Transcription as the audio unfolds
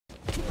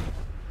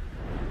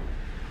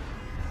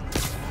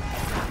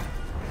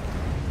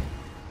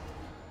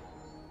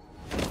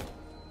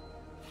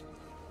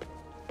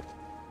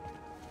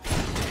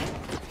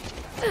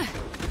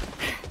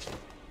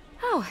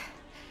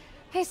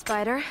Hey,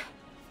 Spider.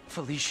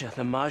 Felicia,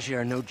 the Magi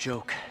are no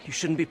joke. You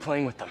shouldn't be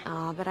playing with them.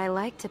 Aw, but I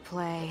like to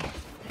play.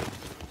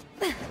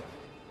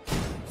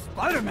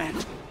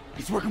 Spiderman!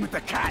 He's working with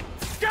the cat!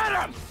 Get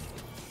him!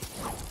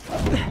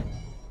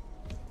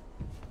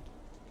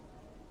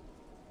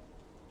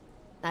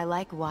 I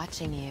like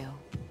watching you.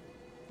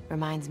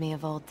 Reminds me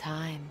of old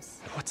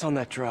times. What's on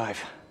that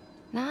drive?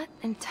 Not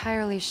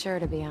entirely sure,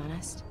 to be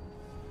honest.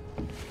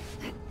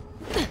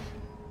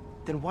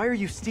 Then why are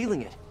you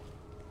stealing it?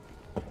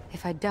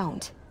 If I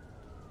don't,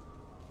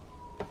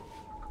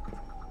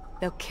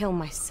 they'll kill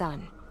my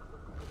son.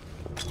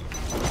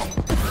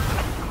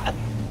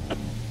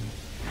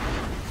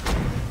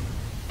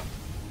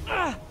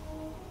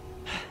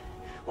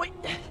 Wait.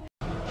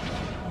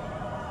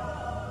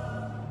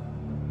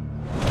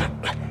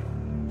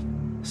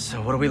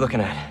 So what are we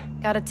looking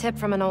at? Got a tip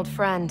from an old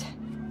friend.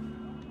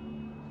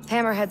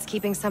 Hammerhead's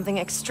keeping something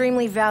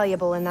extremely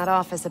valuable in that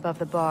office above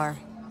the bar.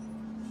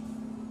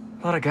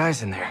 A lot of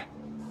guys in there.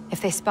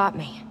 If they spot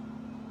me,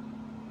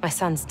 my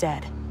son's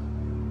dead.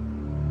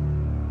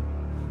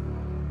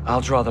 I'll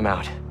draw them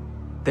out.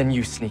 Then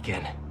you sneak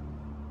in.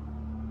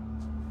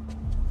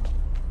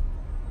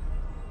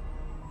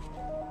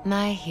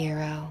 My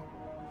hero.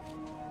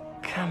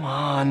 Come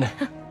on.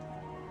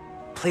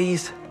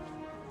 Please.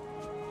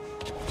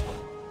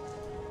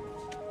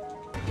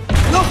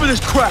 Enough of this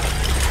crap!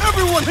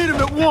 Everyone hit him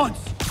at once!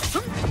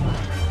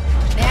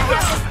 May I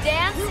have this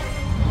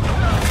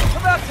dance?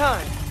 About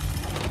time.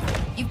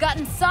 You've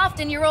gotten soft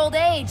in your old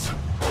age.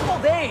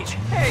 Old age?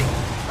 Hey,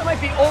 I might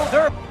be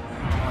older.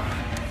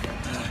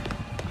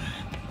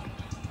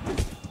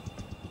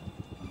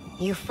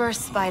 You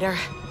first, Spider.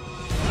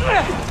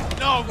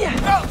 No!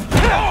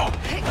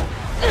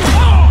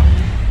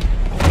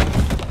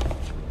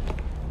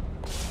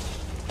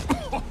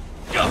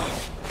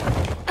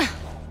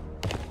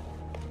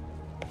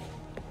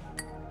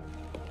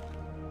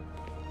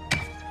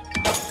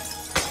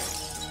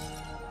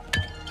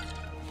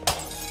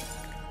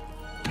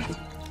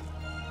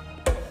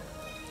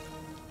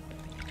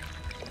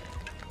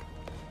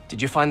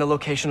 Did you find the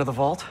location of the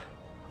vault?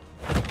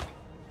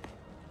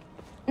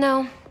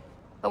 No,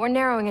 but we're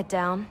narrowing it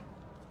down.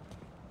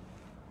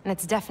 And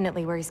it's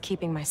definitely where he's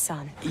keeping my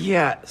son.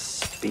 Yeah,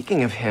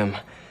 speaking of him,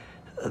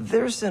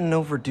 there's an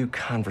overdue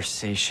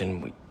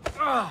conversation we...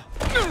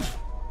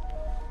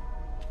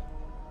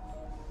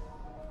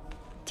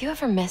 Do you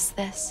ever miss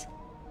this?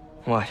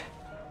 What?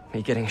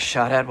 Me getting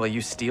shot at while you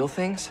steal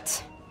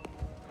things?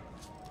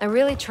 I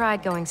really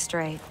tried going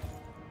straight.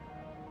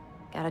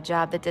 Got a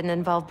job that didn't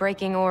involve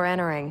breaking or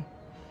entering.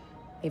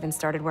 Even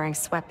started wearing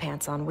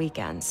sweatpants on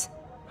weekends.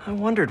 I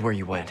wondered where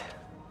you went.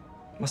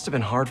 Must have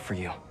been hard for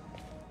you.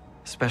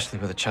 Especially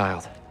with a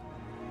child.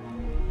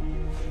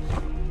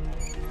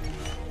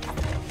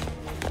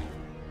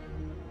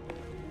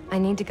 I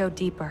need to go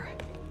deeper,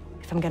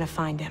 if I'm gonna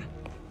find him.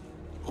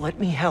 Let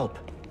me help.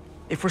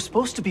 If we're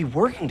supposed to be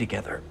working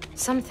together...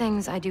 Some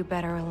things I do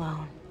better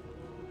alone.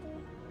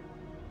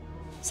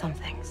 Some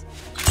things.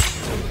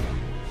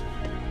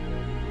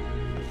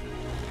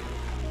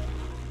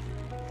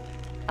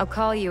 I'll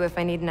call you if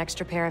I need an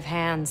extra pair of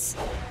hands.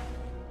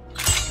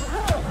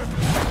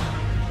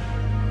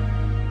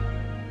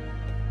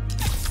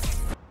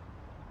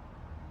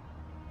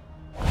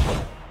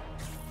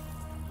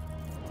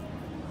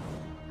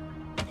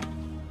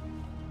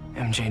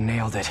 MJ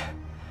nailed it.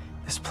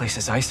 This place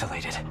is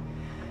isolated.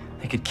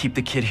 They could keep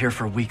the kid here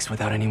for weeks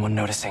without anyone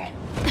noticing.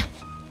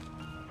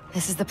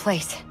 This is the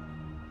place.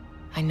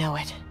 I know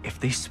it. If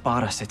they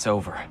spot us, it's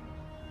over.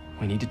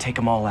 We need to take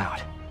them all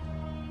out.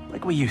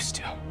 Like we used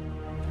to.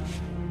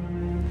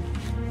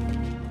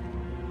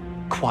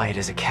 Quiet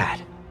as a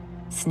cat.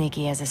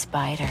 Sneaky as a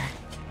spider.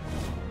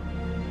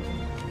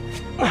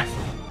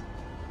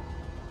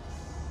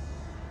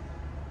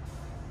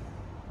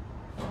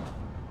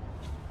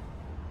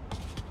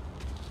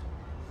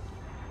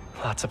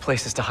 Lots of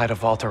places to hide a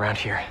vault around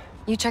here.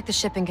 You check the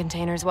shipping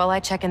containers while I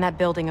check in that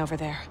building over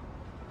there.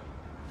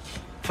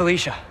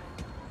 Felicia,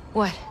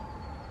 What?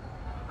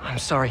 I'm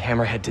sorry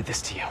Hammerhead did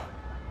this to you.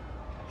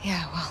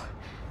 Yeah, well,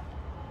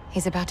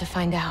 he's about to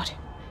find out.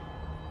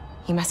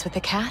 You mess with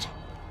the cat,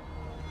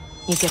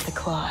 you get the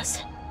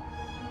claws.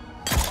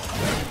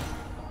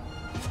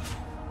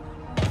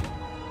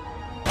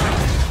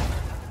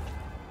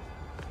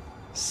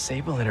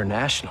 Sable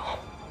International?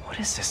 What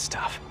is this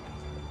stuff?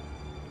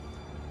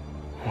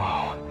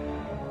 Whoa.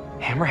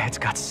 Hammerhead's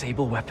got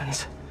Sable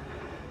weapons?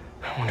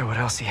 I wonder what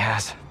else he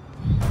has.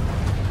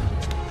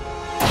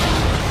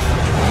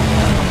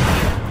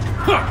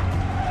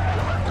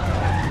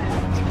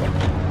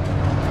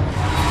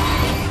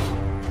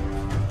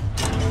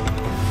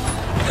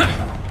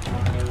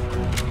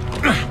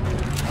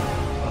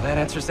 Well, that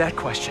answers that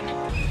question.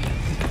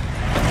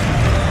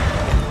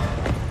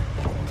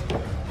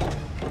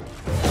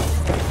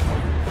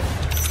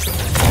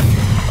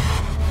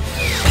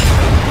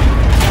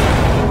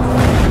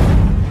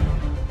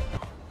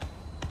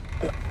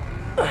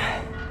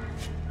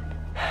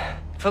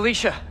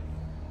 Felicia!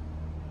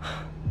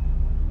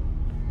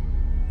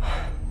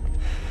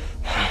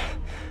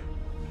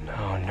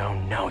 No,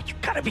 no, you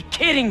gotta be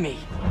kidding me!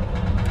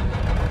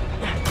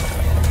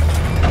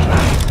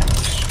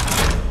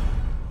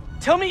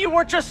 Tell me you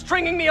weren't just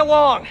stringing me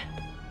along!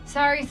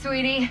 Sorry,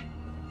 sweetie.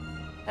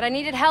 But I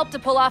needed help to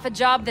pull off a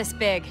job this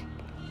big.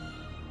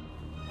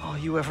 All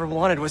you ever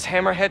wanted was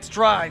Hammerhead's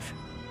drive.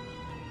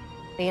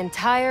 The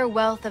entire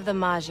wealth of the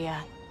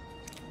Magia.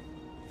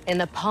 In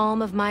the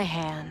palm of my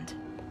hand.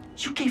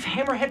 You gave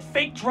Hammerhead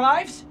fake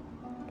drives?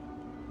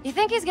 You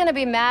think he's gonna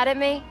be mad at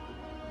me?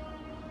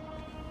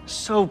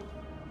 So...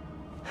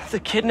 the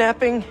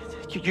kidnapping?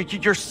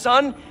 Your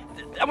son?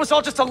 That was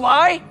all just a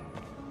lie?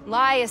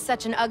 Lie is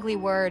such an ugly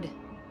word.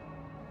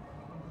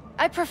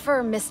 I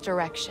prefer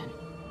misdirection.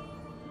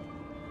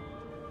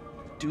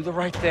 Do the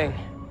right thing.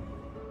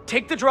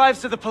 Take the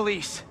drives to the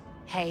police.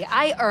 Hey,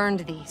 I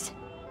earned these.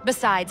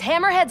 Besides,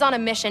 Hammerhead's on a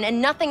mission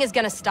and nothing is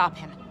gonna stop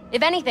him.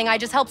 If anything, I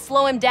just help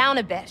slow him down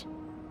a bit.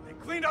 They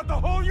cleaned out the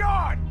whole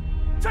yard!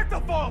 Check the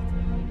vault!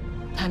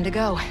 Time to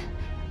go.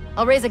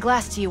 I'll raise a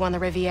glass to you on the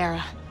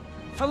Riviera.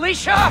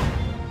 Felicia!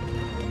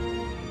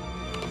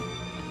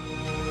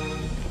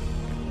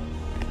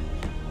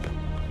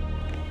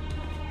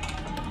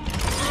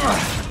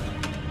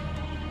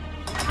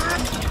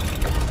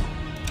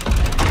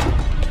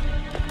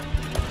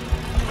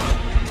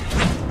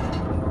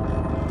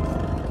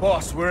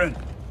 Boss, we're in.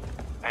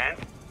 And?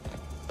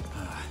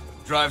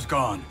 Drive's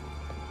gone.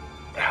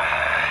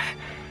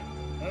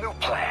 New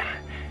plan.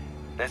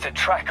 There's a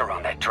tracker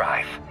on that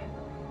drive.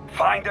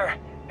 Find her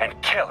and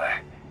kill her.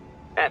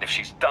 And if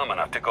she's dumb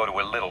enough to go to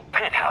her little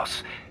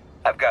penthouse,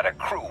 I've got a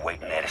crew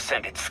waiting there to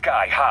send it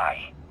sky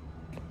high.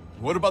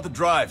 What about the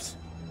drives?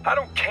 I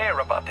don't care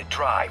about the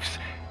drives.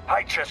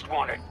 I just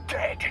want her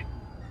dead.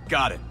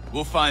 Got it.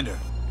 We'll find her.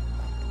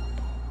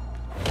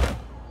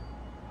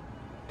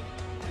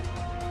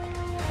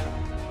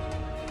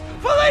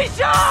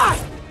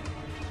 Felicia!